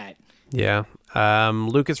stuff like that. Yeah.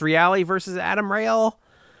 Lucas Reale versus Adam Rail.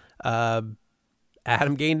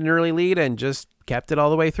 Adam gained an early lead and just kept it all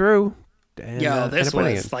the way through. And, this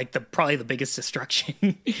was like probably the biggest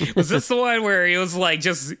destruction. Was this the one where it was like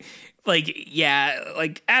just like, yeah,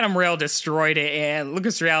 like Adam Rail destroyed it and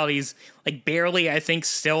Lucas Reality's like barely, I think,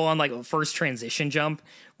 still on like the first transition jump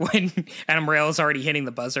when Adam Rail is already hitting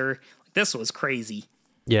the buzzer. Like, this was crazy.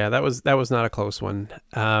 Yeah, that was not a close one.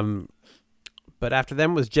 But after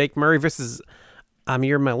them was Jake Murray versus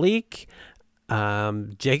Amir Malik.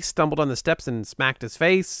 Jake stumbled on the steps and smacked his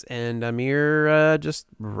face, and Amir just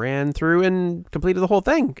ran through and completed the whole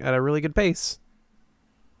thing at a really good pace.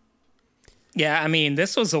 Yeah, I mean,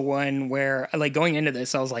 this was the one where, like, going into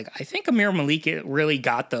this, I was like, I think Amir Malik really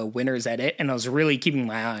got the winners at it, and I was really keeping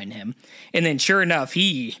my eye on him. And then, sure enough,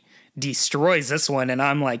 he destroys this one, and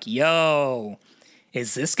I'm like, yo,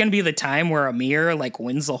 is this going to be the time where Amir, like,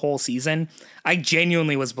 wins the whole season? I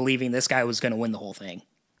genuinely was believing this guy was going to win the whole thing.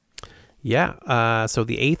 Yeah, so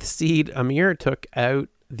the 8th seed Amir took out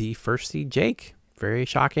the 1st seed Jake. Very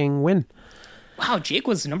shocking win. Wow, Jake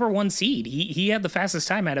was number 1 seed. He had the fastest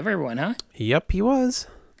time out of everyone, huh? Yep, he was.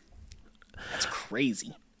 That's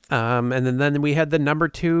crazy. And then we had the number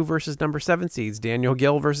 2 versus number 7 seeds, Daniel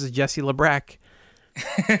Gill versus Jesse LeBrec.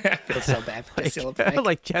 I feel so bad for Jesse LeBrec.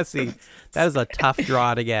 Like Jesse, that is a tough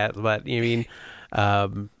draw to get, but I mean,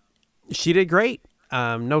 she did great.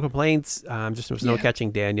 No complaints. Just there was no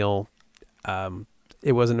catching Daniel.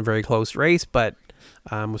 It wasn't a very close race, but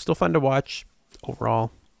it was still fun to watch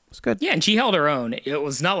overall. It was good. Yeah, and she held her own. It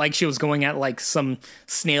was not like she was going at like some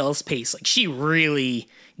snail's pace. Like she really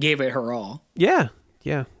gave it her all. Yeah.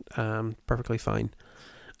 Perfectly fine.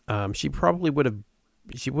 She would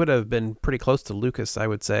have been pretty close to Lucas, I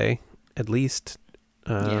would say, at least.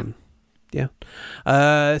 Yeah.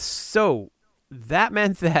 So that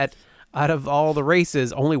meant that out of all the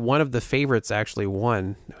races, only one of the favorites actually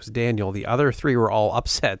won. It was Daniel. The other 3 were all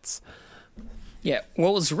upsets. Yeah,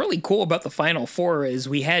 what was really cool about the Final Four is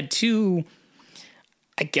we had 2,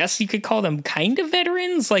 I guess you could call them kind of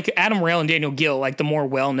veterans, like Adam Rail and Daniel Gill, like the more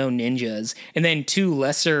well-known ninjas, and then 2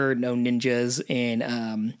 lesser-known ninjas in,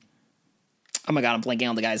 oh my God, I'm blanking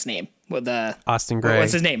on the guy's name. With Austin Gray.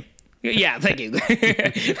 What's his name? Yeah, thank you.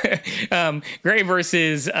 Gray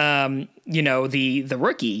versus, the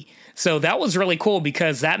rookie. So that was really cool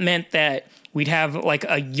because that meant that we'd have like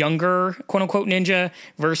a younger quote unquote ninja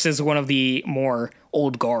versus one of the more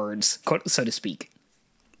old guards, so to speak.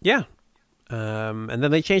 Yeah. And then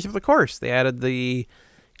they changed up the course. They added the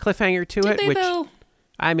cliffhanger to it, which, though?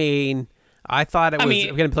 I mean, I thought it was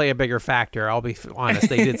going to play a bigger factor. I'll be honest.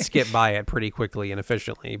 They did skip by it pretty quickly and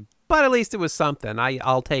efficiently, but at least it was something.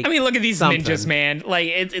 I'll take. I mean, look at these something. Ninjas, man. Like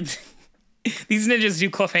it's these ninjas do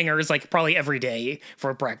cliffhangers like probably every day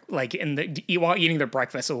for like while eating their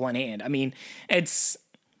breakfast with one hand. I mean, it's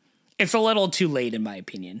a little too late in my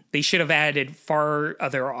opinion. They should have added far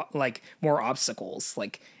other like more obstacles.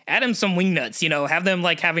 Like add them some wing nuts, have them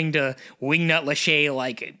like having to wing nut lâcher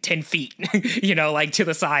like 10 feet, like to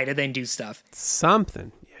the side and then do stuff.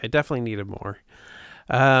 Something. Yeah, it definitely needed more.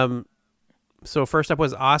 So first up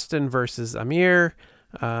was Austin versus Amir.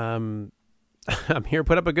 Amir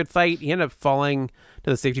put up a good fight. He ended up falling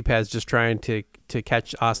to the safety pads just trying to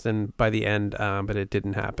catch Austin by the end, but it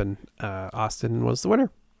didn't happen. Austin was the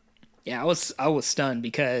winner. Yeah, I was stunned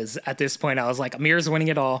because at this point I was like, Amir's winning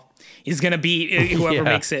it all. He's gonna beat whoever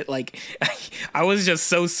makes it. Like, I was just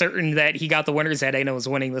so certain that he got the winner's head and was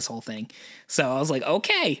winning this whole thing. So I was like,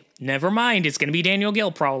 okay, never mind. It's gonna be Daniel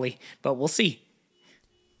Gill probably, but we'll see.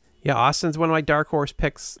 Yeah, Austin's one of my dark horse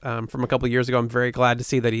picks from a couple of years ago. I'm very glad to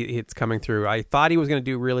see that it's coming through. I thought he was going to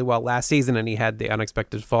do really well last season, and he had the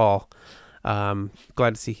unexpected fall. Glad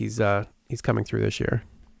to see he's coming through this year.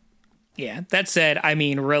 Yeah, that said, I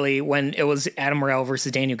mean, really, when it was Adam Rail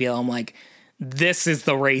versus Daniel Gill, I'm like, this is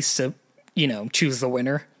the race to, choose the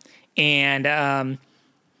winner. And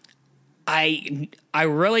I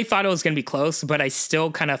really thought it was going to be close, but I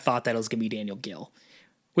still kind of thought that it was going to be Daniel Gill,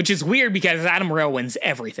 which is weird because Adam Rail wins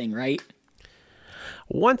everything, right?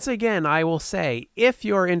 Once again, I will say, if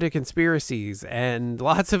you're into conspiracies and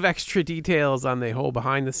lots of extra details on the whole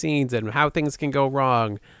behind the scenes and how things can go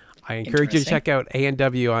wrong, I encourage you to check out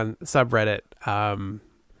ANW on subreddit.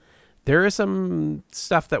 There is some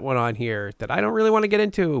stuff that went on here that I don't really want to get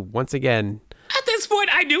into. Once again, at this point,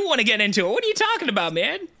 I do want to get into it. What are you talking about,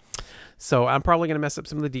 man? So I'm probably going to mess up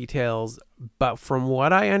some of the details, but from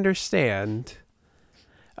what I understand,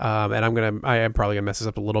 and I am probably going to mess this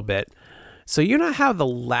up a little bit. So you know how the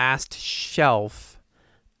last shelf,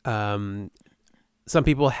 some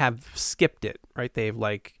people have skipped it, right? They've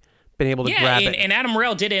like been able to grab it. And Adam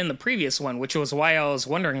Rail did it in the previous one, which was why I was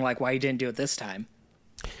wondering like why he didn't do it this time.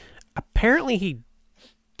 Apparently he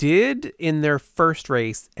did in their first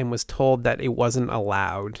race and was told that it wasn't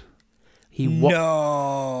allowed.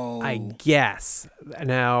 No. I guess.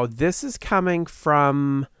 Now, this is coming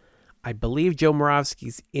from, I believe, Joe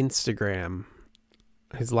Moravsky's Instagram.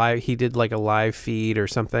 He did like a live feed or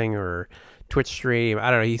something, or Twitch stream. I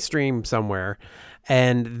don't know. He streamed somewhere,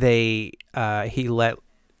 and he let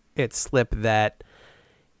it slip that,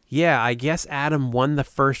 yeah, I guess Adam won the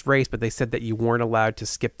first race, but they said that you weren't allowed to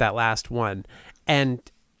skip that last one. And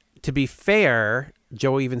to be fair,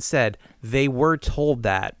 Joe even said they were told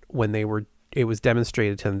that when it was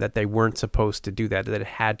demonstrated to them that they weren't supposed to do that, that it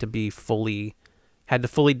had to fully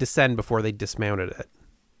descend before they dismounted it.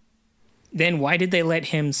 Then why did they let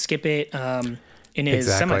him skip it in his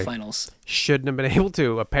semifinals? Shouldn't have been able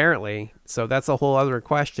to, apparently. So that's a whole other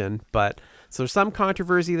question. But so there's some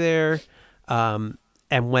controversy there. And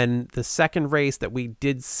when the second race that we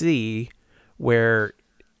did see where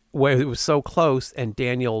it was so close and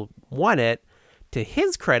Daniel won it, to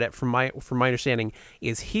his credit, from my understanding,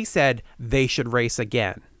 is he said they should race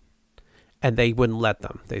again. And they wouldn't let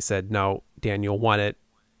them. They said, no, Daniel won it.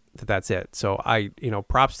 That's it. So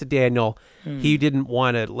props to Daniel. He didn't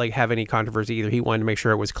want to like have any controversy either. He wanted to make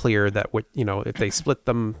sure it was clear that if they split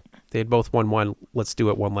them, they had both won one. Let's do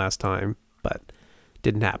it one last time. But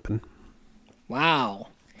didn't happen. Wow,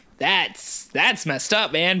 that's messed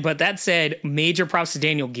up, man. But that said, major props to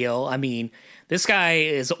Daniel Gill. I mean, this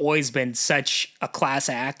guy has always been such a class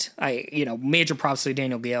act. Major props to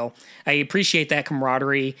Daniel Gill. I appreciate that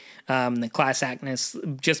camaraderie, the class actness,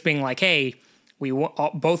 just being like, hey. We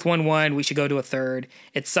both won one. We should go to a third.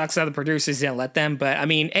 It sucks that the producers didn't let them. But, I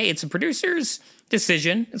mean, hey, it's a producer's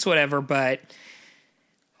decision. It's whatever. But,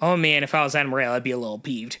 oh, man, if I was Adam Rail, I'd be a little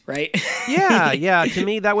peeved, right? Yeah. To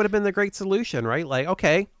me, that would have been the great solution, right? Like,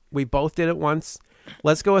 okay, we both did it once.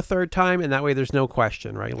 Let's go a third time, and that way there's no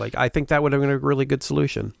question, right? Like, I think that would have been a really good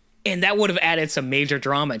solution. And that would have added some major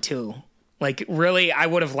drama, too. Like, really, I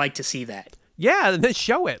would have liked to see that. Yeah, and then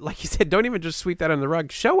show it. Like you said, don't even just sweep that under the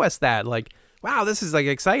rug. Show us that. Like, wow, this is like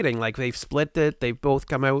exciting. Like they've split it. They've both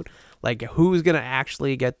come out. Like who's going to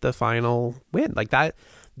actually get the final win? Like that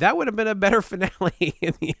would have been a better finale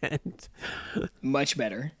in the end. Much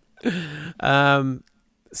better.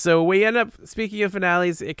 So we end up, speaking of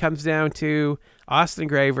finales, it comes down to Austin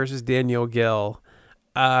Gray versus Daniel Gill.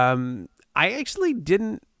 I actually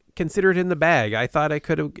didn't consider it in the bag. I thought I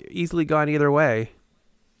could have easily gone either way.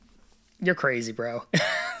 You're crazy, bro.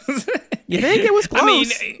 You think it was close? I mean,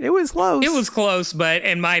 it was close. It was close, but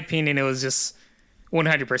in my opinion, it was just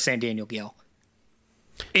 100% Daniel Gill.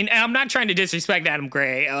 And I'm not trying to disrespect Adam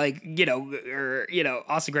Gray,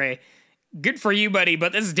 Austin Gray. Good for you, buddy,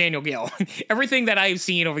 but this is Daniel Gill. Everything that I've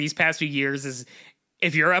seen over these past few years is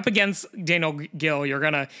if you're up against Daniel Gill,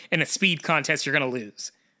 in a speed contest, you're gonna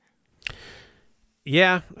lose.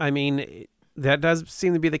 Yeah, I mean, that does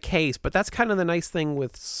seem to be the case, but that's kind of the nice thing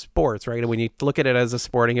with sports, right? When you look at it as a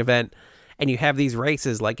sporting event and you have these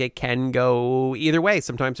races, like it can go either way.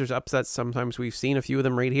 Sometimes there's upsets. Sometimes we've seen a few of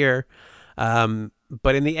them right here.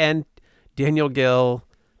 But in the end, Daniel Gill,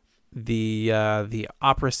 the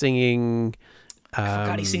opera singing, I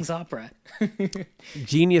forgot he sings opera.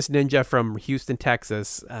 genius ninja from Houston,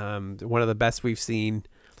 Texas, one of the best we've seen,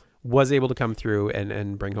 was able to come through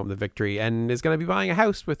and bring home the victory, and is going to be buying a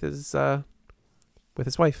house with his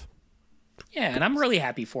wife. Yeah, and I'm really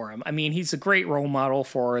happy for him. I mean, he's a great role model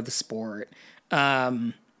for the sport.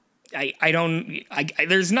 There's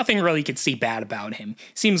nothing really you could see bad about him.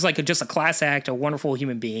 Seems like just a class act, a wonderful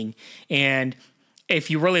human being. And if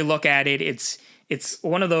you really look at it, it's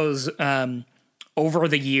one of those, over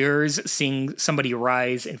the years, seeing somebody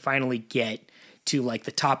rise and finally get to like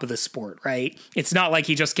the top of the sport, right? It's not like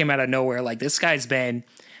he just came out of nowhere. Like this guy's been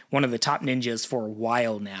one of the top ninjas for a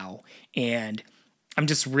while now. And I'm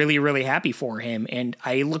just really, really happy for him. And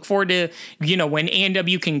I look forward to, when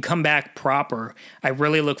ANW can come back proper, I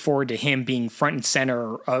really look forward to him being front and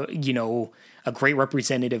center, a great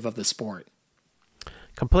representative of the sport.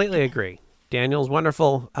 Completely agree. Daniel's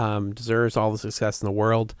wonderful, deserves all the success in the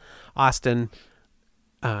world. Austin,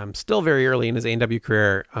 still very early in his ANW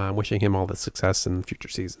career, wishing him all the success in future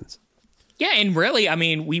seasons. Yeah, and really, I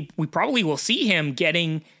mean, we probably will see him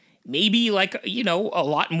getting maybe a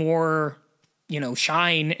lot more,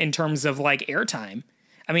 shine in terms of airtime.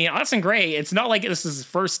 I mean, Austin Gray, it's not like this is his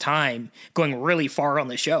first time going really far on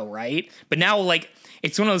the show, right? But now,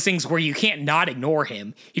 it's one of those things where you can't not ignore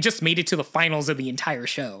him. He just made it to the finals of the entire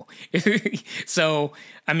show. So,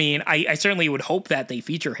 I mean, I certainly would hope that they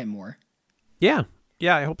feature him more. Yeah,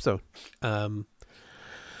 I hope so.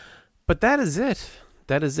 But that is it.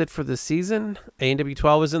 That is it for this season.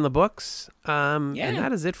 ANW12 is in the books. And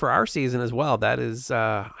that is it for our season as well. That is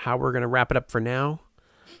how we're going to wrap it up for now.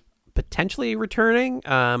 Potentially returning,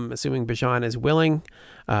 assuming Bijan is willing,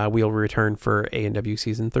 we'll return for ANW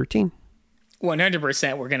season 13.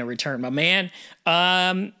 100% we're going to return, my man.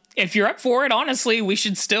 If you're up for it, honestly, we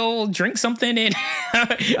should still drink something and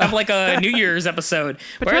have a New Year's episode.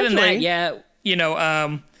 Other than that,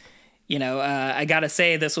 I gotta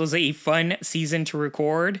say this was a fun season to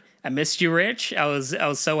record. I missed you, Rich. I was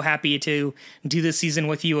so happy to do this season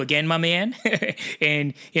with you again, my man,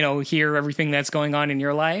 and hear everything that's going on in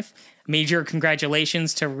your life. Major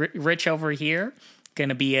congratulations to Rich over here.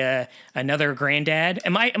 Gonna be another granddad.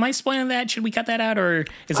 Am I spoiling that? Should we cut that out, or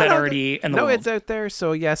is that already in the world? No, it's out there.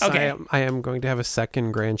 So yes, okay. I am going to have a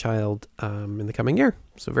second grandchild in the coming year.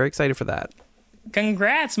 So very excited for that.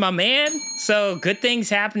 Congrats, my man. So good things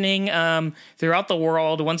happening throughout the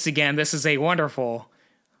world. Once again, this is a wonderful,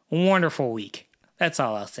 wonderful week. That's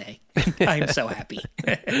all I'll say. I'm so happy.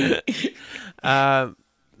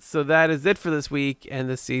 So that is it for this week and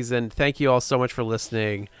this season. Thank you all so much for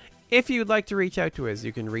listening. If you'd like to reach out to us,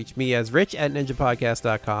 you can reach me as Rich at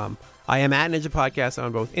ninjapodcast.com. I am at Ninja Podcast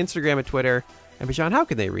on both Instagram and Twitter. And Bijan, how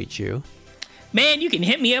can they reach you? Man, you can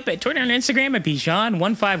hit me up at Twitter and Instagram at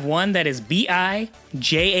Bijan151. That is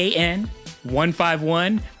Bijan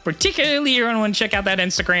 151. Particularly, you're going to want to check out that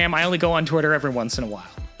Instagram. I only go on Twitter every once in a while.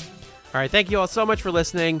 All right, thank you all so much for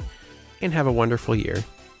listening, and have a wonderful year.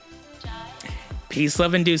 Peace,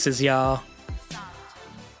 love, and deuces, y'all.